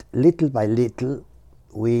little by little,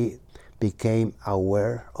 we became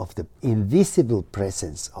aware of the invisible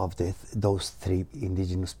presence of those three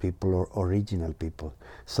indigenous people or original people.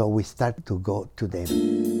 So we started to go to them.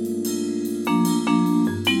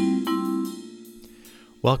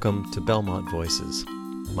 Welcome to Belmont Voices.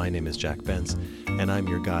 My name is Jack Bentz, and I'm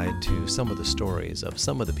your guide to some of the stories of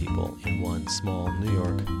some of the people in one small New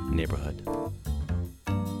York neighborhood.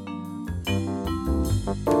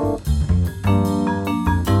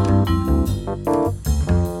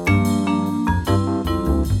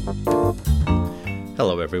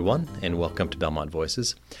 Hello everyone, and welcome to Belmont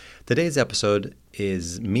Voices. Today's episode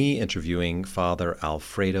is me interviewing Father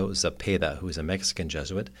Alfredo Zepeda, who is a Mexican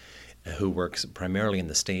Jesuit who works primarily in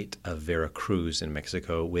the state of Veracruz in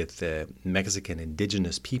Mexico with the Mexican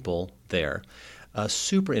indigenous people there.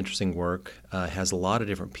 Super interesting work, has a lot of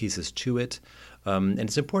different pieces to it. And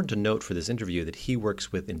it's important to note for this interview that he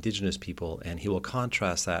works with indigenous people, and he will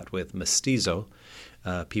contrast that with mestizo,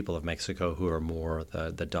 people of Mexico who are more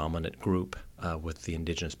the dominant group with the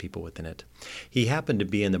indigenous people within it. He happened to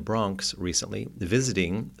be in the Bronx recently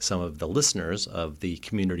visiting some of the listeners of the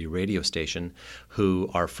community radio station who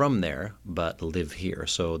are from there but live here.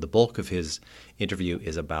 So the bulk of his interview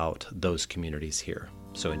is about those communities here.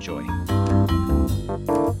 So enjoy.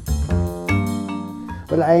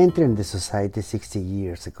 Well, I entered in the society 60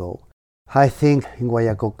 years ago. I think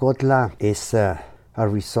Guayacocotla is a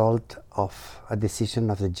result of a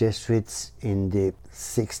decision of the Jesuits in the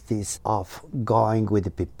 60s of going with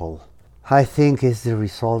the people. I think it's the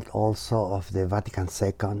result also of the Vatican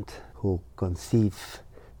II, who conceived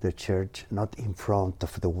the church not in front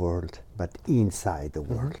of the world, but inside the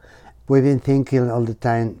world. We've been thinking all the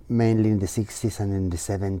time, mainly in the 60s and in the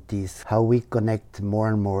 70s, how we connect more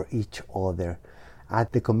and more each other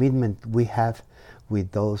at the commitment we have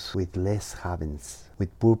with those with less havens,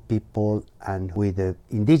 with poor people and with the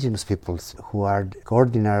indigenous peoples who are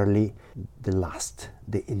ordinarily the last,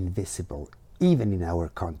 the invisible, even in our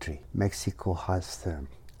country. Mexico has,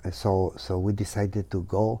 so we decided to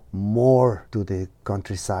go more to the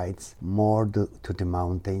countrysides, more to the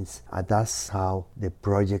mountains, and that's how the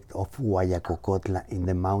project of Guayacocotla in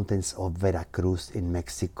the mountains of Veracruz in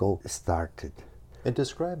Mexico started. And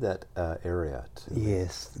describe that area to me.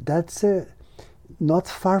 Yes, that's not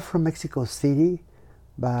far from Mexico City,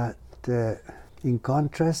 but in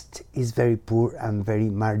contrast is very poor and very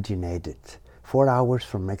marginated. 4 hours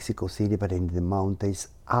from Mexico City, but in the mountains,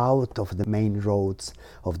 out of the main roads,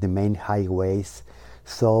 of the main highways.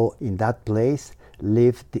 So in that place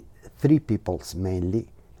lived three peoples mainly,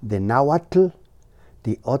 the Nahuatl,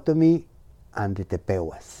 the Otomi, and the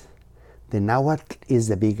Tepehuas. The Nahuatl is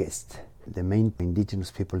the biggest, the main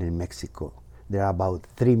indigenous people in Mexico. There are about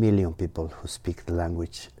 3 million people who speak the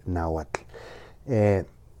language Nahuatl.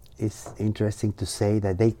 It's interesting to say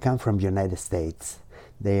that they come from the United States.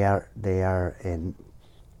 They are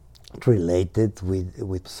related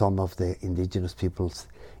with some of the indigenous peoples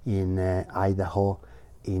in Idaho,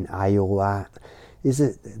 in Iowa. It's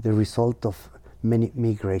the result of many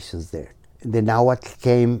migrations there. The Nahuatl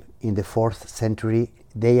came in the 4th century.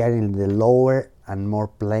 They are in the lower and more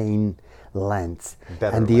plain lands.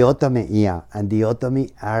 And the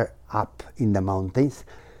Otomi are up in the mountains.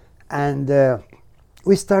 And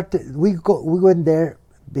we went there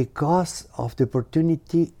because of the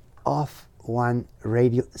opportunity of one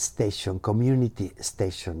radio station, community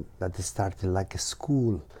station, that started like a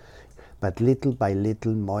school, but little by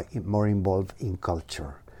little more involved in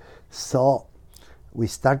culture. So we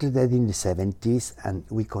started that in the 70s, and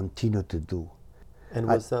we continue to do. And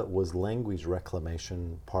was language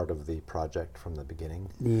reclamation part of the project from the beginning?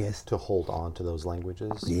 Yes. To hold on to those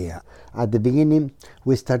languages? Yeah. At the beginning,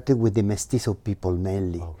 we started with the mestizo people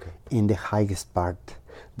mainly, in the highest part.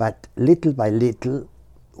 But little by little,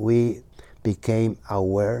 we became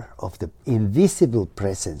aware of the invisible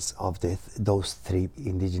presence of those three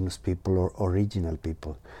indigenous people or original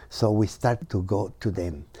people. So we started to go to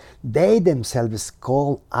them. They themselves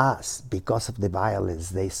call us because of the violence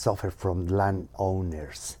they suffer from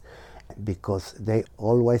landowners, because they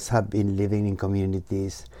always have been living in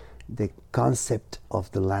communities. The concept of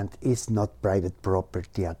the land is not private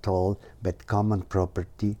property at all, but common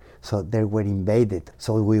property. So they were invaded.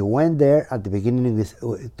 So we went there at the beginning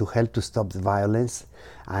to help to stop the violence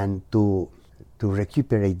and to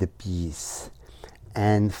recuperate the peace.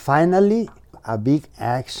 And finally, a big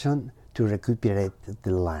action to recuperate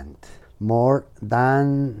the land. More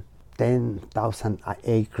than 10,000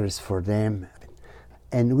 acres for them.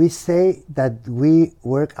 And we say that we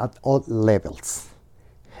work at all levels: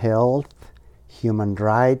 health, human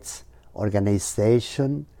rights,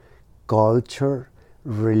 organization, culture,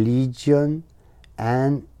 religion,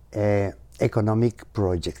 and economic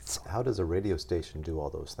projects. How does a radio station do all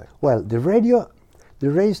those things? Well, the radio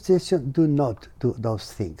station do not do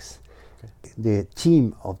those things. Okay. The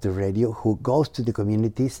team of the radio who goes to the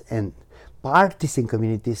communities and parties in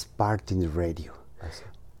communities part in the radio. I see.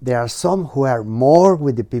 There are some who are more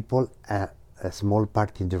with the people, a small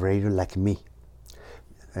part in the radio, like me.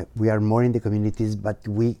 We are more in the communities, but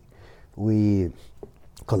we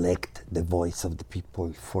collect the voice of the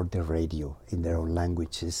people for the radio in their own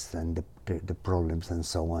languages and the problems and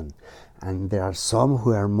so on. And there are some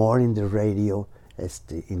who are more in the radio,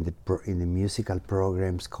 in the musical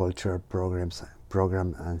programs, cultural programs,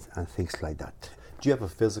 and things like that. Do you have a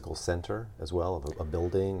physical center as well, of a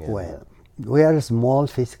building? Well, we are a small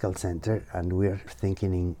physical center, and we are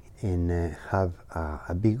thinking in have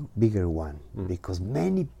a bigger one, because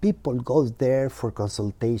many people go there for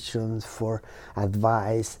consultations, for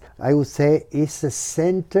advice. I would say it's a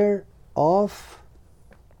center of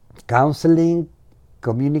counseling,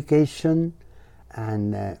 communication,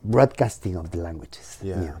 and broadcasting of the languages.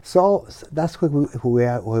 Yeah. So that's where we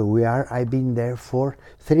are. I've been there for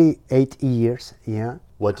 8 years. Yeah.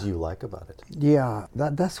 What do you like about it? Yeah,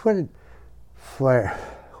 that's where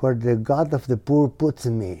the God of the poor puts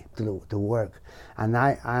me to work, and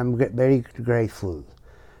I'm very grateful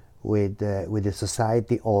with the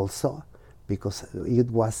society also, because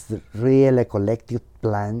it was really a collective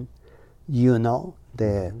plan.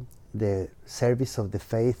 The service of the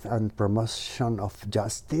faith and promotion of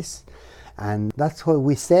justice, and that's what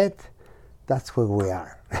we said. That's where we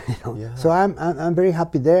are. Yeah. So I'm very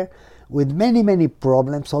happy there, with many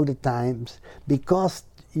problems all the times, because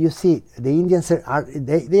you see the Indians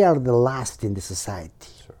they are the last in the society.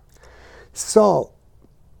 Sure. So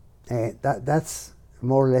that's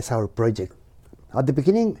more or less our project. At the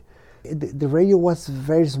beginning, the radio was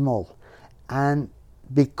very small, and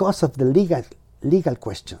because of the legal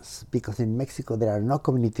questions, because in Mexico there are no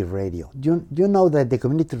community radio. You know that the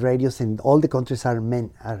community radios in all the countries are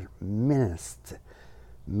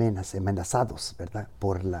amenazados, ¿verdad?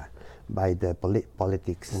 By the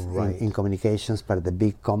politics, right. in communications, by the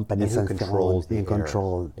big companies and who controls the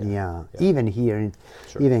control. Yeah. Even here in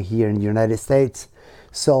Sure. even here in the United States.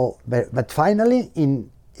 So, but finally in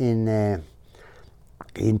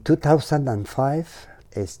 2005,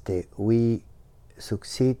 we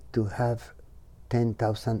succeed to have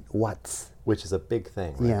 10,000 watts. Which is a big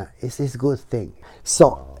thing, right? Yeah, it's a good thing.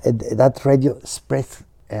 So that radio spreads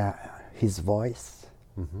his voice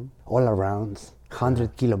all around,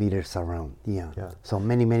 100 kilometers around. Yeah. So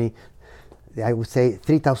many, I would say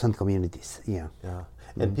 3,000 communities. Yeah. Yeah.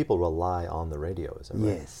 And people rely on the radio, is that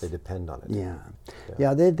right? Yes. They depend on it.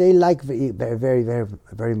 Yeah. They like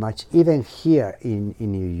very much. Even here in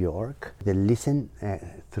New York, they listen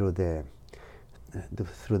through the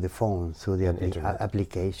phone, through the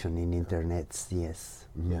application in internet. Yes.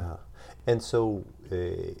 Yeah. And so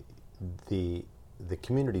the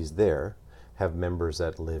communities there have members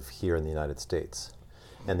that live here in the United States,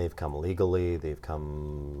 and they've come legally, they've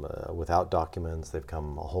come without documents, they've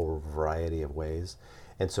come a whole variety of ways.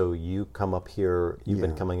 And so you come up here, you've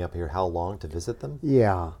been coming up here how long to visit them?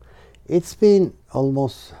 Yeah, it's been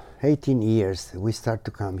almost 18 years we start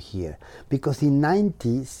to come here, because in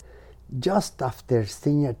 90s, just after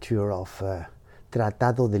signature of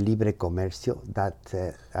Tratado de Libre Comercio, that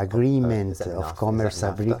agreement of commerce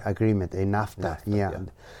agreement, NAFTA, yeah.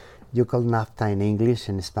 You call NAFTA in English.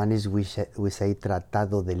 In Spanish, we say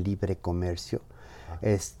Tratado de Libre Comercio.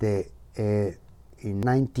 In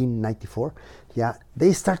 1994,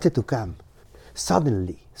 they started to come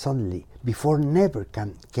suddenly. Before never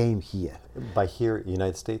came here. By here,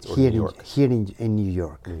 United States or here New York? Here in New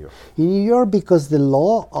York. New York. In New York, because the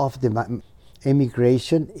law of the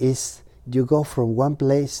immigration is you go from one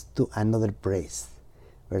place to another place.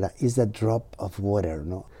 Where is a drop of water,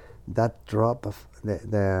 no? That drop of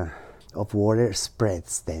of water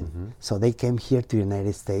spreads then. So they came here to the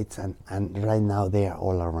United States, and right now they are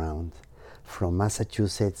all around, from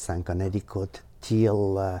Massachusetts and Connecticut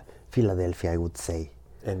till Philadelphia, I would say.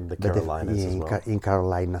 And the Carolinas as well. In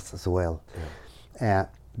Carolinas as well. Yeah.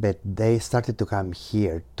 But they started to come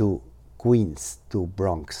here to Queens, to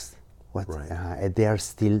Bronx. Right. There are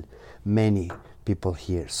still many people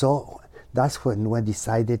here. So that's when we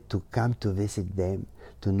decided to come to visit them,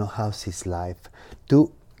 to know how's his life,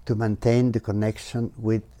 to maintain the connection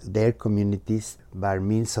with their communities by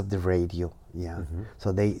means of the radio. Yeah.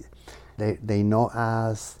 So they know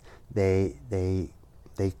us. They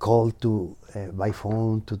call to by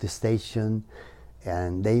phone to the station,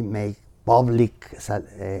 and they make public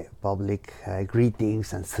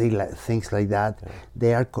greetings and things like that.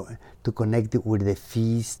 They are to connect with the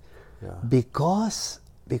feast, because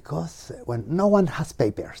because when no one has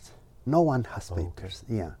papers,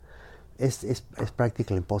 yeah, it's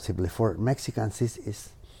practically impossible. For Mexicans,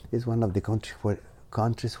 is one of the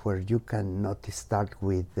countries where you cannot start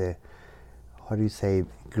with how do you say,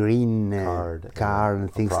 green card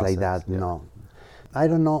and things like that. Yeah. No, I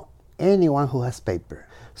don't know anyone who has paper.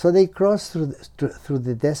 So they cross through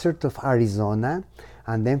the desert of Arizona,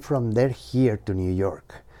 and then from there here to New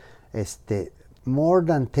York. More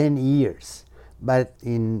than 10 years. But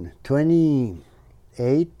in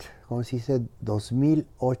 2008, como se dice,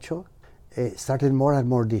 2008, started more and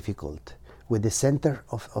more difficult with the center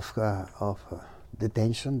of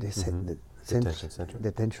detention,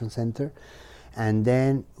 detention center, and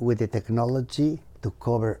then with the technology to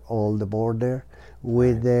cover all the border,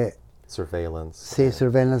 with the surveillance.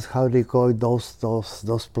 How do you call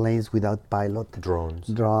those planes without pilot?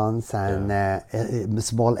 Drones and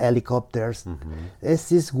small helicopters. It's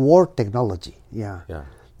this war technology. Yeah.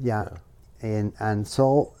 And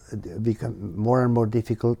so it become more and more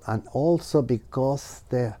difficult, and also because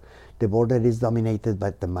the border is dominated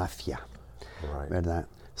by the mafia. Right.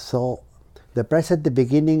 So the price at the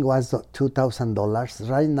beginning was $2,000.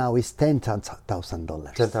 Right now it's $10,000.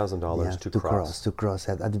 $10,000 to cross.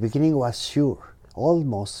 At the beginning was sure,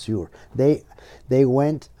 almost sure. They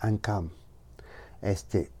went and come,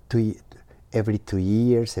 every 2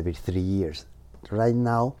 years, every 3 years. Right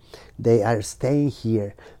now, they are staying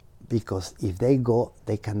here because if they go,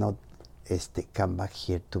 they cannot come back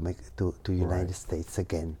here to United States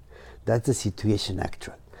again. That's the situation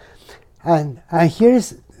actual. And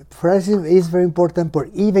here's, for us, it's very important. But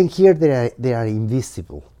even here, they are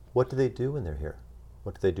invisible. What do they do when they're here?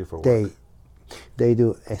 What do they do for work? They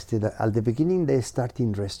do. At the beginning, they start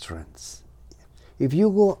in restaurants. If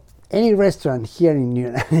you go any restaurant here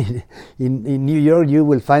in New York, you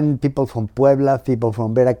will find people from Puebla, people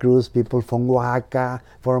from Veracruz, people from Oaxaca,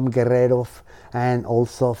 from Guerrero, and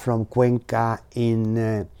also from Cuenca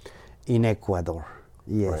in Ecuador.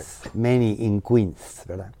 Yes, many in Queens,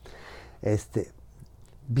 ¿verdad?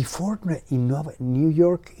 Before in New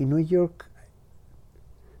York,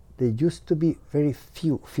 there used to be very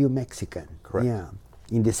few Mexican. Correct. Yeah,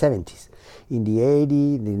 in the 70s. In the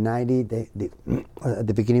 80s, the 90s, at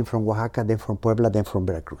the beginning from Oaxaca, then from Puebla, then from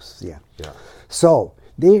Veracruz. Yeah. So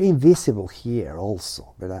they're invisible here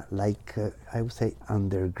also, but like I would say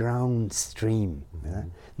underground stream.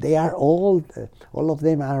 They are all of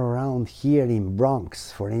them are around here in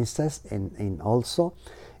Bronx, for instance, and also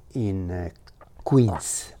in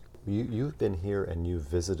Queens. You've been here and you've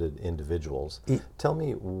visited individuals. Tell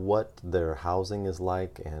me what their housing is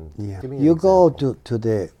like, and give me an you example. go to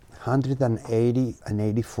the 180 and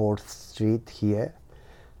 84th Street here.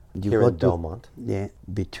 You here go in Belmont. Yeah,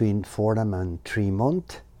 between Fordham and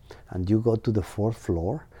Tremont, and you go to the 4th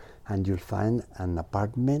floor, and you'll find an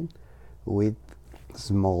apartment with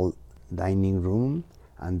small dining room,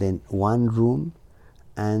 and then one room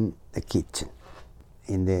and a kitchen.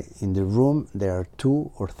 In the room there are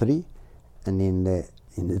 2 or 3, and in the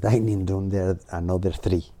dining room there are another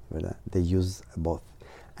 3. They use both,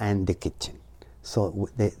 and the kitchen. So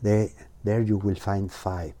there you will find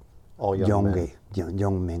 5 all young men.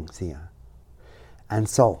 Yeah. And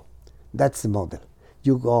so that's the model.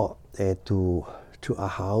 You go to a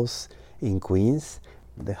house in Queens,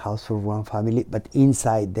 the house for one family, but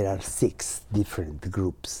inside there are 6 different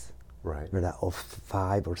groups, of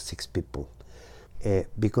 5 or 6 people.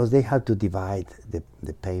 Because they have to divide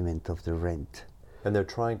the payment of the rent. And they're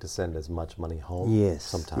trying to send as much money home. Yes,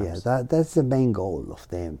 sometimes. That's the main goal of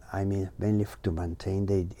them. I mean, mainly to maintain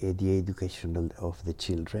the education of the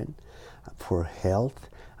children, for health,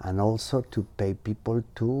 and also to pay people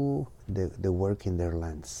to the work in their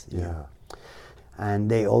lands. Yeah.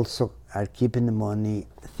 And they also are keeping the money,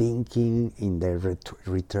 thinking in their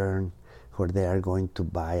return, where they are going to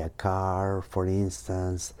buy a car, for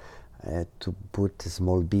instance, to put a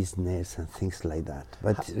small business and things like that.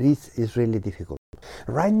 But it's really difficult.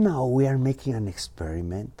 Right now we are making an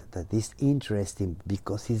experiment that is interesting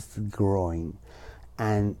because it's growing,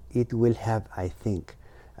 and it will have, I think,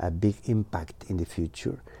 a big impact in the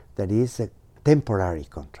future. That is a temporary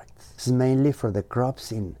contract. It's mainly for the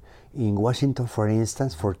crops in Washington, for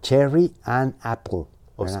instance, for cherry and apple.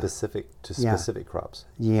 Specific crops.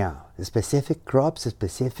 Yeah, specific crops,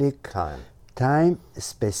 specific time,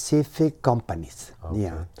 specific companies. Okay.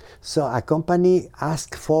 Yeah. So a company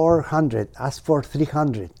asks for 100, asks for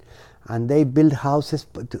 300, and they build houses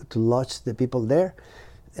to lodge the people there,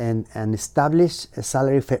 and establish a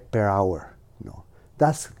salary per hour.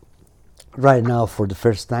 That's right now for the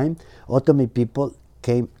first time. Otomi people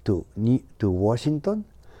came to Washington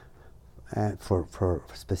for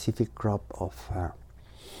specific crop of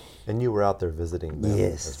And you were out there visiting them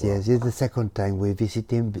Yes, as well. yes. It's the second time we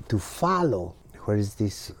visit him to follow where is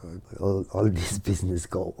this all this business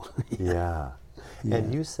go. Yeah.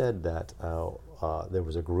 And you said that there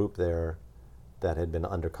was a group there that had been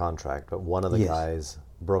under contract, but one of the Yes. guys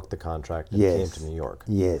broke the contract and Yes. came to New York.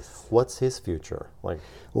 Yes. What's his future? Like,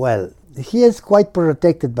 Well, he is quite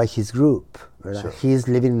protected by his group. Right? Sure. He is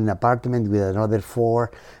living in an apartment with another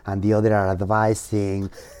 4, and the other are advising,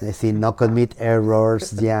 they say, not commit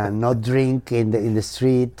errors, not drink in the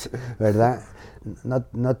street, ¿verdad?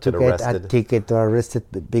 Not to Get get arrested. a ticket or arrested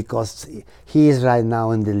because he is right now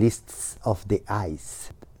in the lists of the ICE,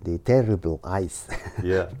 the terrible ICE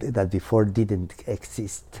Yeah. that before didn't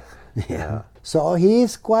exist. Yeah. So he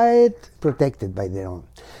is quite protected by their own.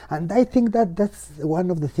 And I think that that's one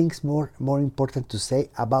of the things more important to say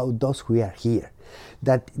about those who are here,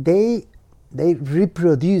 that they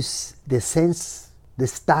reproduce the sense, the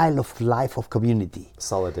style of life of community.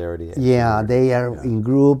 solidarity. and Yeah, community. they are in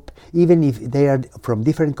group. Even if they are from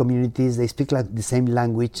different communities, they speak like the same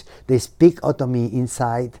language. They speak Otomi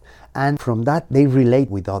inside, and from that they relate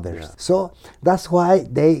with others. Yeah. So that's why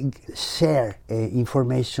they share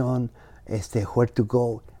information as to where to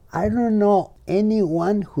go. I don't know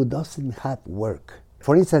anyone who doesn't have work.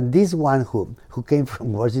 For instance, this one who came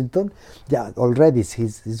from Washington, already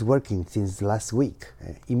he's working since last week,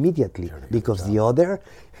 immediately, because the other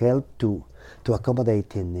helped to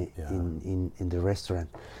accommodate in the restaurant.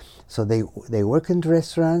 So they work in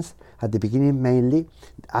restaurants at the beginning mainly.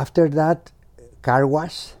 After that, car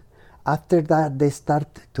wash. After that, they start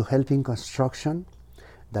to help in construction,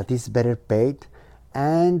 that is better paid,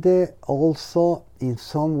 and also in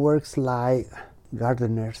some works like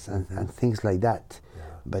gardeners and things like that.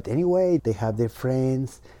 But anyway, they have their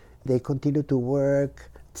friends, they continue to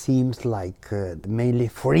work. Seems like mainly,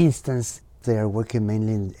 for instance, they are working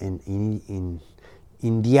mainly in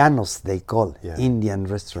Indianos, they call Indian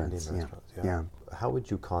restaurants. Indian restaurants, Yeah. How would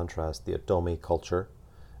you contrast the Otomi culture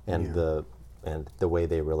and the way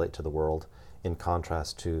they relate to the world in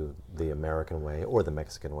contrast to the American way or the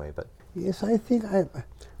Mexican way? But Yes, I think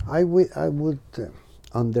I would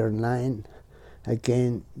underline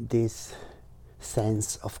again this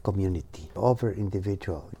sense of community over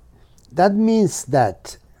individual. That means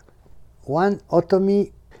that one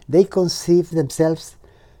Otomi, they conceive themselves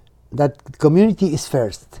that community is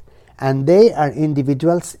first, and they are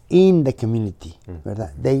individuals in the community.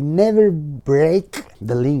 ¿Verdad? They never break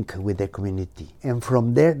the link with the community, and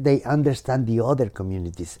from there they understand the other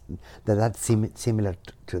communities that are similar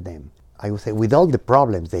to them. I would say with all the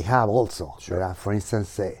problems they have also. Sure. For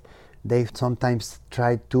instance, they sometimes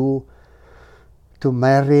try to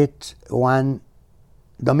marry one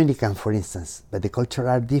Dominican, for instance, but the culture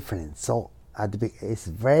are different. So it's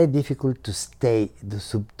very difficult to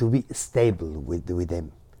to be stable with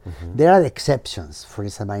them. There are exceptions. For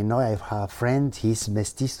instance, I know I have a friend, he's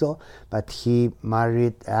mestizo, but he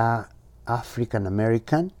married a African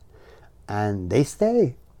American, and they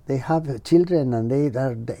stay. They have children, and they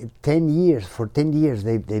are 10 years. For 10 years,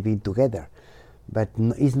 they've been together. But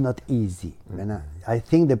it's not easy. And I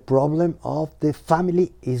think the problem of the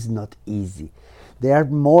family is not easy. They are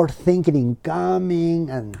more thinking in coming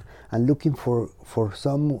and looking for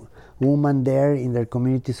some woman there in their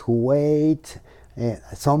communities who wait,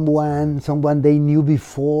 someone they knew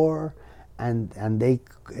before, and they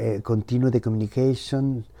continue the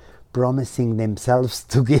communication, promising themselves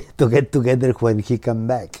to get together when he come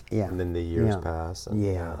back. Yeah. And then the years pass. And,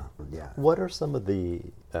 Yeah. What are some of the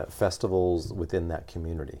festivals within that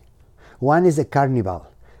community? One is the carnival.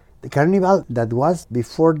 The carnival that was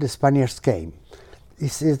before the Spaniards came.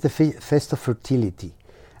 This is the Fest of Fertility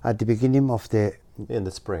at the beginning of In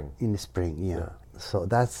the spring. in the spring. Yeah. So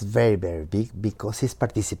that's very, very big because it's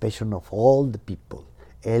participation of all the people.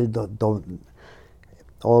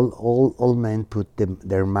 All men put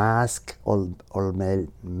their mask, all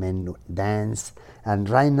men dance, and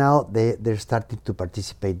right now they're starting to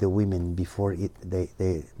participate. The women before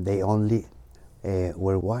they only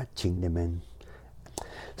were watching the men.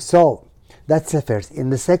 So that's the first.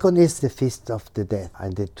 And the second is the Feast of the Dead,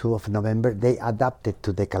 and the 2nd of November. They adapted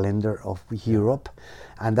to the calendar of Europe,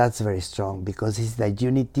 and that's very strong because it's the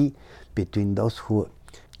unity between those who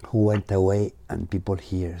went away and people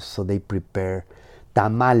here. So they prepare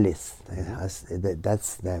tamales.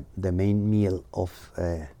 That's the main meal of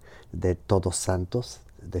the Todos Santos,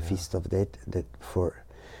 the Feast of Dead. That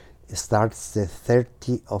starts the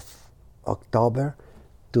 30th of October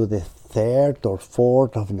to the 3rd or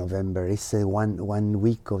 4th of November. It's one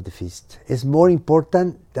week of the feast. It's more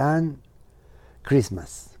important than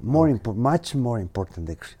Christmas. Much more important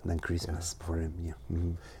than Christmas for them. Yeah.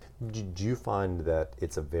 Mm-hmm. Do you find that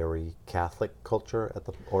it's a very Catholic culture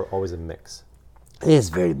or always a mix? It's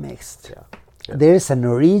very mixed. Yeah. There's an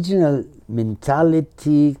original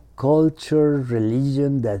mentality, culture,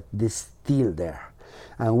 religion that is still there,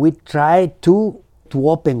 and we try to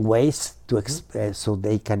open ways to so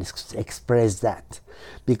they can express that,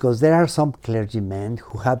 because there are some clergymen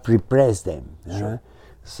who have repressed them,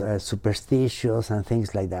 superstitious and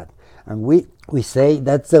things like that, and we say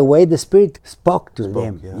that's the way the Spirit spoke to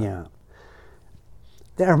them. Yeah.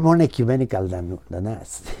 They are more ecumenical than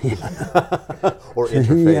us. Or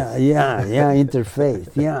interfaith. Yeah,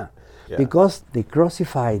 interfaith, yeah. Because the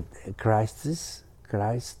crucified Christs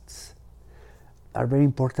are very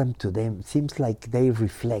important to them. Seems like they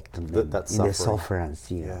reflect on them in the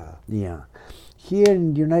sufferance. Yeah. Here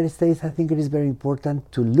in the United States, I think it is very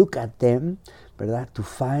important to look at them, to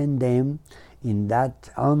find them in that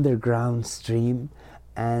underground stream,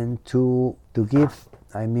 and to give,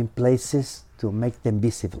 places to make them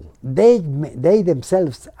visible. They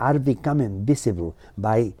themselves are becoming visible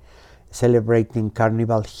by celebrating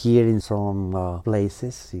Carnival here in some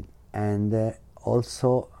places, and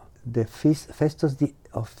also the Festus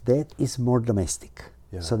of Death is more domestic.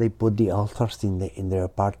 Yeah. So they put the altars in their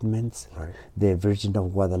apartments, right. The Virgin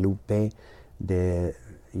of Guadalupe, the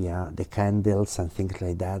candles and things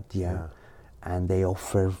like that. Yeah. And they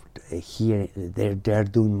offer here. They're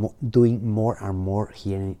doing more and more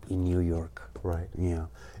here in New York. Right. Yeah.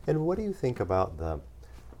 And what do you think about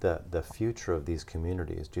the future of these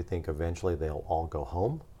communities? Do you think eventually they'll all go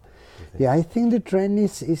home? Yeah, I think the trend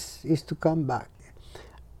is to come back,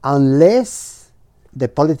 unless the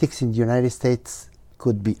politics in the United States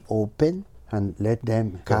could be open and let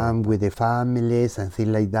them come with their families and things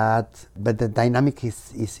like that. But the dynamic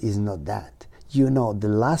is not that. The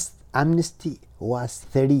last amnesty was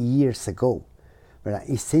 30 years ago. But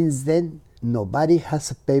since then, nobody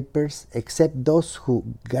has papers except those who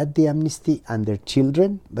got the amnesty and their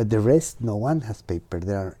children, but the rest, no one has paper.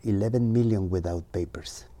 There are 11 million without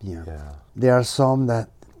papers. Yeah. There are some that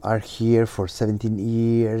are here for 17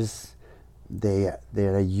 years. They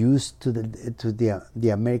are used to the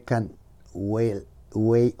American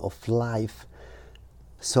way of life.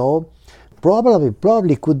 So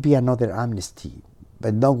probably could be another amnesty,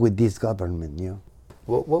 but not with this government.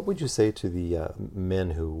 What would you say to the men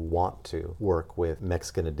who want to work with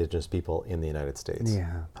Mexican indigenous people in the United States?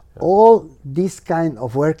 All this kind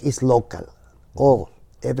of work is local.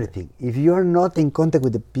 Everything. If you are not in contact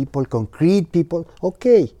with the people, concrete people,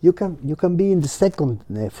 okay, you can be in the second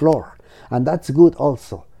floor, and that's good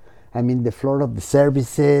also. The floor of the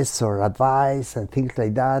services or advice and things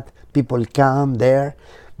like that. People come there,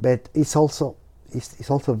 but it's also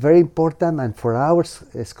very important, and for our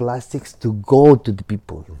scholastics to go to the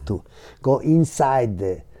people, to go inside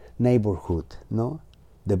the neighborhood,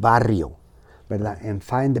 the barrio, and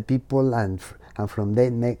find the people, and from there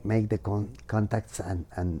make the contacts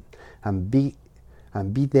and be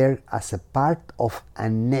there as a part of a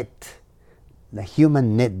net, the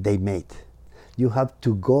human net they made. You have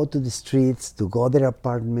to go to the streets, to go to their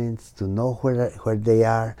apartments, to know where they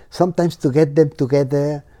are. Sometimes to get them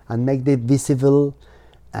together and make them visible,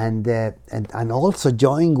 and also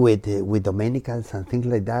join with Dominicans and things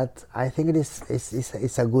like that. I think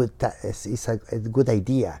it's a good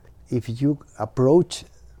idea. If you approach,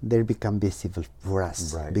 they become visible for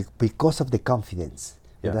us, right. Because of the confidence.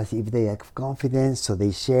 That if they have confidence, so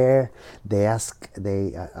they share, they ask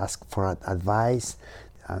for advice,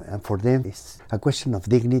 and for them it's a question of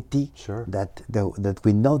dignity. Sure. That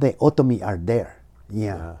we know the autonomy are there.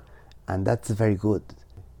 And that's very good.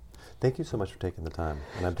 Thank you so much for taking the time.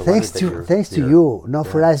 And I'm delighted thanks to you.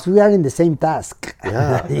 For us, we are in the same task.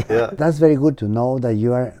 Yeah. That's very good to know that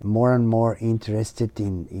you are more and more interested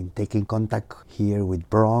in taking contact here with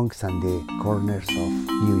Bronx and the corners of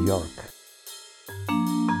New York.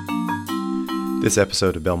 This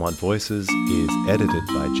episode of Belmont Voices is edited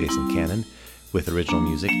by Jason Cannon, with original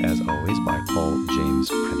music, as always, by Paul James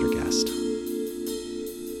Prendergast.